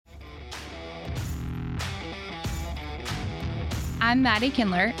I'm Mattie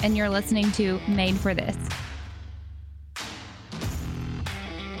Kindler, and you're listening to Made for This.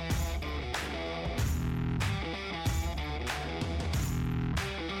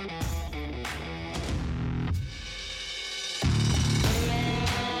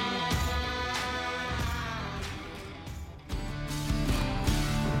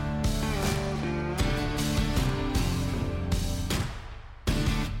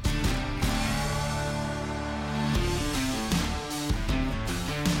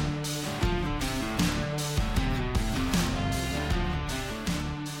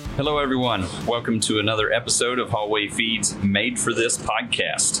 Hello, everyone. Welcome to another episode of Hallway Feeds Made for This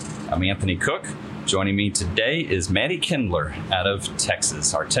podcast. I'm Anthony Cook. Joining me today is Mattie Kindler out of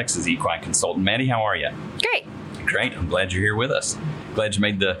Texas, our Texas Equine Consultant. Mattie, how are you? Great. Great. I'm glad you're here with us. Glad you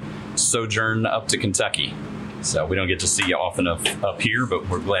made the sojourn up to Kentucky. So we don't get to see you often up here, but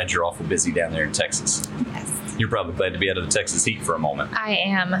we're glad you're awful busy down there in Texas. Yes. You're probably glad to be out of the Texas heat for a moment. I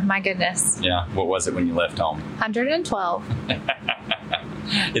am. My goodness. Yeah. What was it when you left home? 112.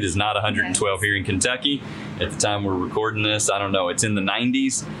 It is not 112 here in Kentucky. At the time we're recording this, I don't know, it's in the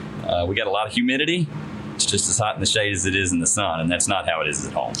 90s. We got a lot of humidity. It's just as hot in the shade as it is in the sun, and that's not how it is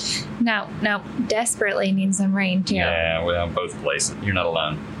at home. No. Desperately need some rain, too. Yeah, well, both places. You're not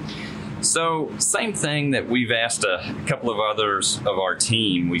alone. So, same thing that we've asked a couple of others of our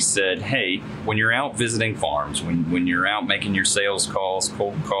team. We said, hey, when you're out visiting farms, when you're out making your sales calls,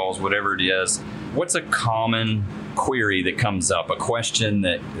 cold calls, whatever it is, what's a common query that comes up, a question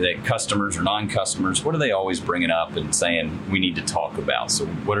that customers or non-customers, what are they always bringing up and saying we need to talk about? So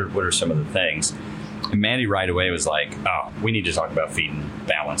what are some of the things? And Mattie right away was like, oh, we need to talk about feeding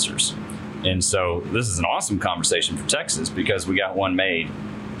balancers. And so this is an awesome conversation for Texas because we got one made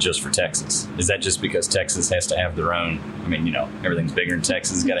just for Texas. Is that just because Texas has to have their own, I mean, you know, everything's bigger in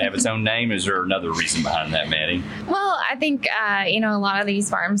Texas, it's got to have its own name? Is there another reason behind that, Mattie? Well, I think, a lot of these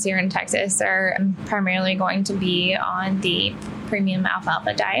farms here in Texas are primarily going to be on the premium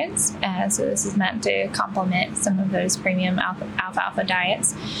alfalfa diets. So this is meant to complement some of those premium alfalfa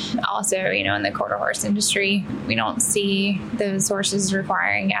diets. Also, in the quarter horse industry, we don't see those horses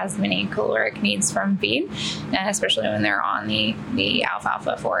requiring as many caloric needs from feed, especially when they're on the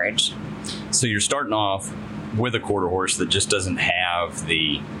alfalfa forage. So you're starting off with a quarter horse that just doesn't have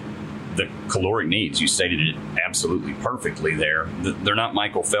the caloric needs. You stated it absolutely perfectly there. They're not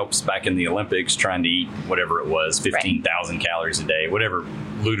Michael Phelps back in the Olympics trying to eat whatever it was, 15,000 calories a day, whatever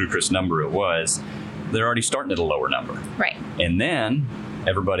ludicrous number it was. They're already starting at a lower number. Right. And then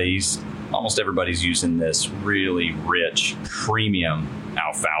almost everybody's using this really rich premium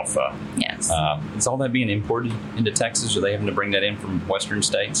alfalfa. Yes. Is all that being imported into Texas? Are they having to bring that in from western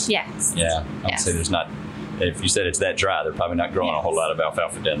states? Yes. Yeah. I would say there's not. If you said it's that dry, they're probably not growing a whole lot of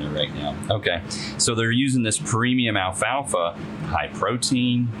alfalfa down there right now. Okay. So they're using this premium alfalfa, high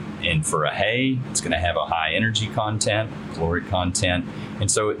protein, and for a hay, it's going to have a high energy content, caloric content. And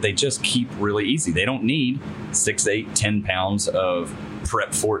so they just keep really easy. They don't need 6, 8, 10 pounds of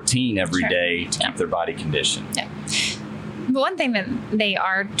Prep 14 every day to keep their body conditioned. Yeah. But one thing that they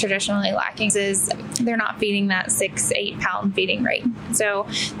are traditionally lacking is they're not feeding that 6-8 pound feeding rate. So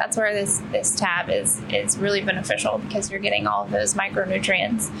that's where this tab is really beneficial because you're getting all of those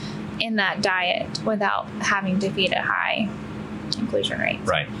micronutrients in that diet without having to feed a high inclusion rate.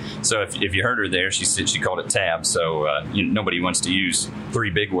 Right. So if you heard her there, she said she called it tab. So nobody wants to use 3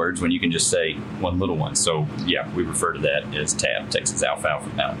 big words when you can just say one little one. So yeah, we refer to that as tab, Texas Alfalfa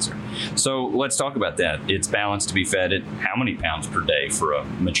Balancer. So let's talk about that. It's balanced to be fed at how many pounds per day for a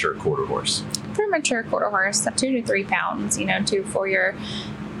mature quarter horse? For a mature quarter horse, 2 to 3 pounds. 2 for your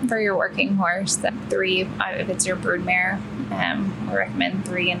working horse, 3 if it's your brood mare. We recommend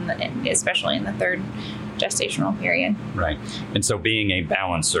 3, especially in the third gestational period. Right. And so being a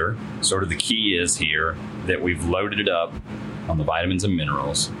balancer, sort of the key is here that we've loaded it up on the vitamins and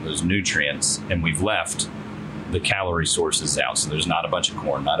minerals, those nutrients, and we've left the calorie sources out. So there's not a bunch of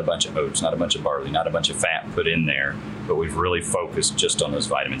corn, not a bunch of oats, not a bunch of barley, not a bunch of fat put in there, but we've really focused just on those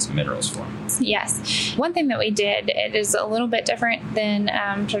vitamins and minerals for them. Yes. One thing that we did, it is a little bit different than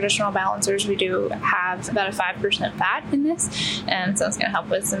traditional balancers. We do have about a 5% fat in this, and so it's going to help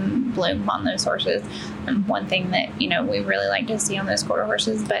with some bloom on those horses. And one thing that, we really like to see on those quarter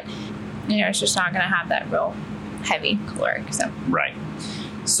horses, but, it's just not going to have that real heavy caloric. So. Right.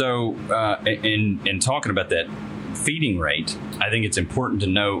 So in talking about that feeding rate, I think it's important to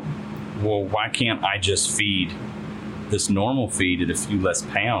note, well, why can't I just feed this normal feed at a few less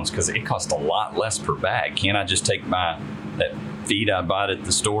pounds? Because it costs a lot less per bag. Can't I just take that feed I bought at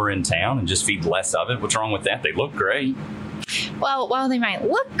the store in town and just feed less of it? What's wrong with that? They look great. Well, while they might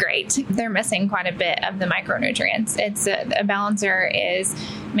look great, they're missing quite a bit of the micronutrients. It's a balancer is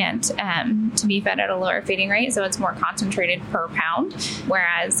meant to be fed at a lower feeding rate, so it's more concentrated per pound,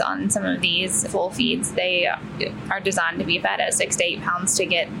 whereas on some of these full feeds, they are designed to be fed at 6 to 8 pounds to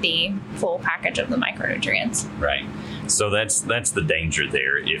get the full package of the micronutrients. Right. So that's the danger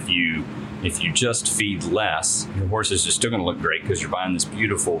there. If you just feed less, your horse is just still going to look great because you're buying this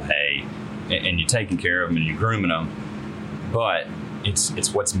beautiful hay and you're taking care of them and you're grooming them. But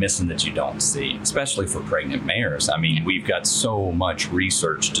it's what's missing that you don't see, especially for pregnant mares. I mean, we've got so much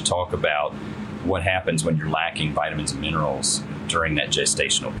research to talk about what happens when you're lacking vitamins and minerals during that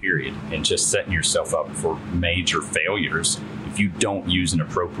gestational period, and just setting yourself up for major failures if you don't use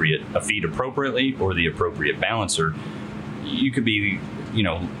a feed appropriately or the appropriate balancer. You could be,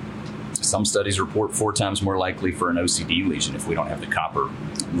 some studies report 4 times more likely for an OCD lesion if we don't have the copper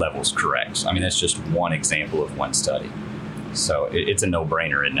levels correct. I mean, that's just one example of one study. So it's a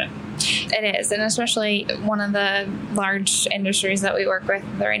no-brainer, isn't it? It is, and especially one of the large industries that we work with,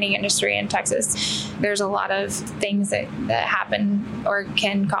 the reining industry in Texas, there's a lot of things that happen or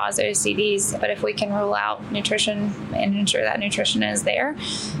can cause OCDs, but if we can rule out nutrition and ensure that nutrition is there,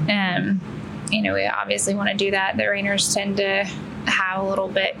 we obviously want to do that. The reiners tend to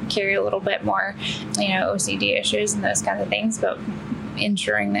carry a little bit more, OCD issues and those kinds of things, but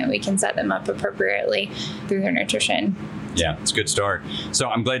ensuring that we can set them up appropriately through their nutrition. Yeah, it's a good start. So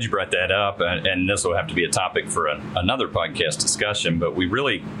I'm glad you brought that up, and this will have to be a topic for another podcast discussion, but we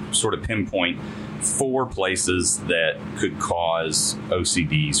really sort of pinpoint 4 places that could cause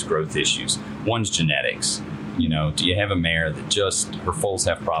OCDs, growth issues. One's genetics. Do you have a mare that her foals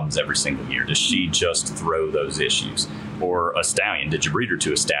have problems every single year? Does she just throw those issues? Or a stallion, did you breed her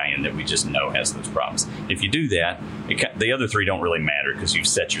to a stallion that we just know has those problems? If you do that, the other 3 don't really matter because you've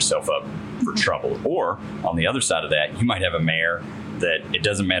set yourself up for trouble. Or on the other side of that, you might have a mare that it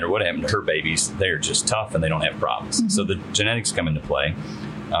doesn't matter what happened to her babies, they're just tough and they don't have problems. Mm-hmm. So the genetics come into play.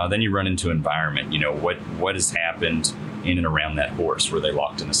 Then you run into environment. What has happened in and around that horse? Were they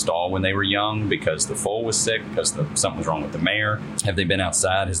locked in a stall when they were young because the foal was sick, because something was wrong with the mare? Have they been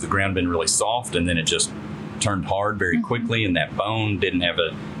outside? Has the ground been really soft and then it just turned hard very quickly and that bone didn't have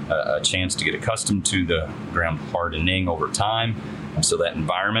a chance to get accustomed to the ground hardening over time? So that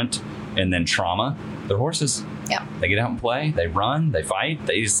environment, and then trauma. The horses, they get out and play, they run, they fight,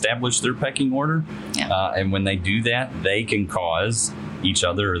 they establish their pecking order. And when they do that, they can cause each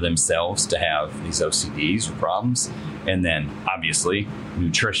other or themselves to have these OCDs or problems. And then obviously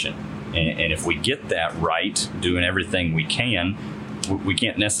nutrition. And if we get that right, doing everything we can, we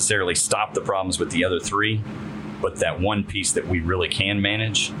can't necessarily stop the problems with the other 3, but that one piece that we really can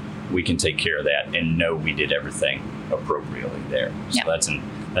manage, we can take care of that and know we did everything appropriately there. So that's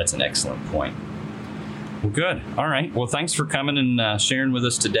an excellent point. Well, good. All right. Well, thanks for coming and sharing with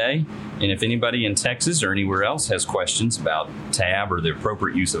us today. And if anybody in Texas or anywhere else has questions about tab or the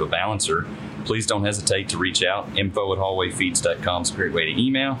appropriate use of a balancer, please don't hesitate to reach out. info@hallwayfeeds.com is a great way to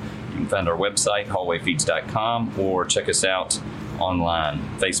email. You can find our website, hallwayfeeds.com, or check us out online,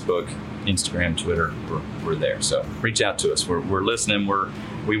 Facebook, Instagram, Twitter. We're there. So reach out to us. We're listening.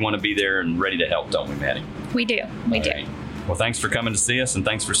 We want to be there and ready to help, don't we, Mattie? We do. We do. Right. Well, thanks for coming to see us, and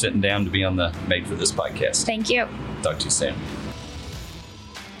thanks for sitting down to be on the Made for This podcast. Thank you. Talk to you soon.